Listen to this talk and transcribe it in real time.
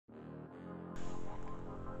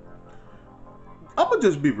I'm gonna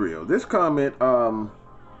just be real. This comment from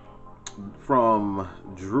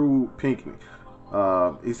Drew Pinkney.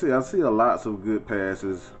 He said, I see a lots of good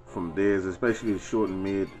passes from Dez, especially the short and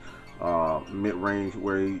mid range,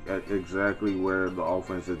 where exactly where the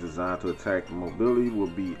offense is designed to attack. Mobility will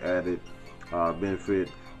be added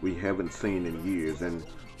benefit we haven't seen in years. And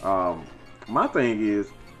my thing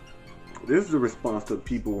is, this is a response to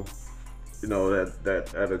people,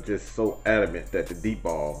 that are just so adamant that the deep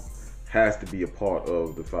ball has to be a part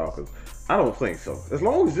of the Falcons. I don't think so. As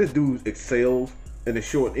long as this dude excels in the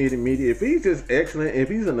short and intermediate, if he's just excellent, if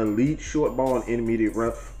he's an elite short ball and intermediate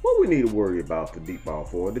round, what we need to worry about the deep ball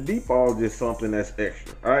for? The deep ball is just something that's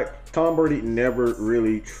extra. All right, Tom Brady never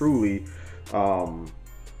really truly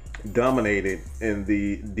dominated in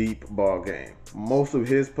the deep ball game. Most of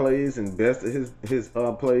his plays and best of his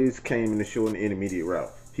plays came in the short and intermediate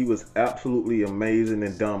route. He was absolutely amazing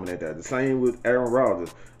and dominant at the same with Aaron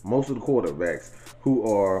Rodgers. Most of the quarterbacks who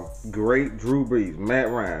are great, Drew Brees, Matt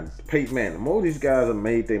Ryan, Peyton Manning, most of these guys have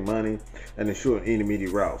made their money in the short and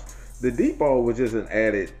intermediate routes. The deep ball was just an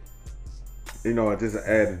added, just an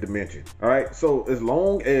added dimension. All right, so as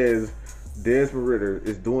long as Desmond Ridder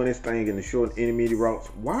is doing his thing in the short and intermediate routes,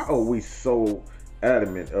 why are we so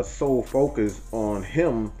adamant or so focused on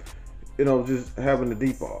him, just having the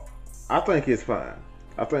deep ball? I think it's fine.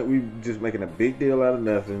 I think we just making a big deal out of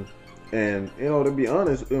nothing. And, to be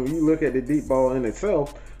honest, when you look at the deep ball in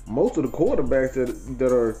itself, most of the quarterbacks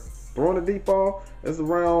that are throwing the deep ball is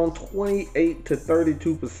around 28 to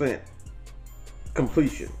 32%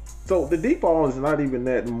 completion. So the deep ball is not even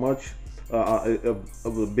that much of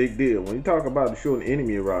a big deal. When you talk about the short and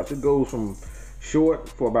intermediate routes, it goes from short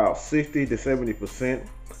for about 60 to 70%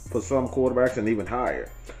 for some quarterbacks and even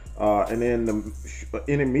higher. And then the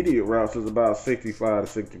intermediate routes is about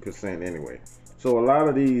 65 to 60% anyway. So a lot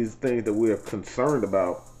of these things that we're concerned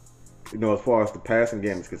about, as far as the passing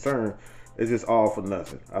game is concerned, it's just all for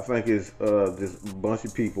nothing. I think it's just a bunch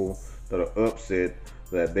of people that are upset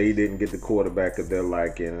that they didn't get the quarterback of their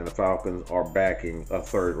liking, and the Falcons are backing a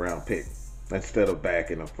third-round pick instead of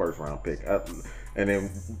backing a first-round pick. And then,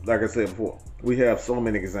 like I said before, we have so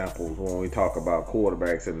many examples when we talk about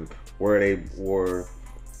quarterbacks and where they were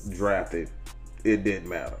drafted. It didn't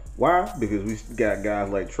matter. Why? Because we got guys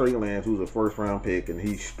like Trey Lance, who's a first-round pick, and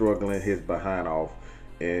he's struggling his behind off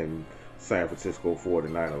in San Francisco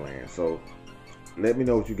 49er land. So let me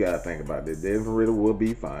know what you guys think about this. Desmond Ridder will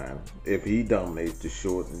be fine if he dominates the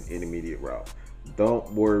short and intermediate route.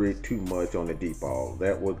 Don't worry too much on the deep ball.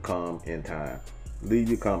 That will come in time. Leave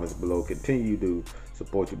your comments below. Continue to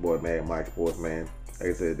support your boy Mad Mike Sports, man. Like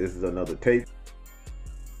I said, this is another take.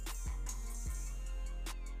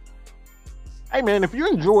 Hey man, if you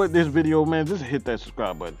enjoyed this video, man, just hit that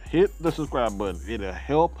subscribe button. Hit the subscribe button. It'll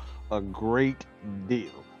help a great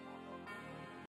deal.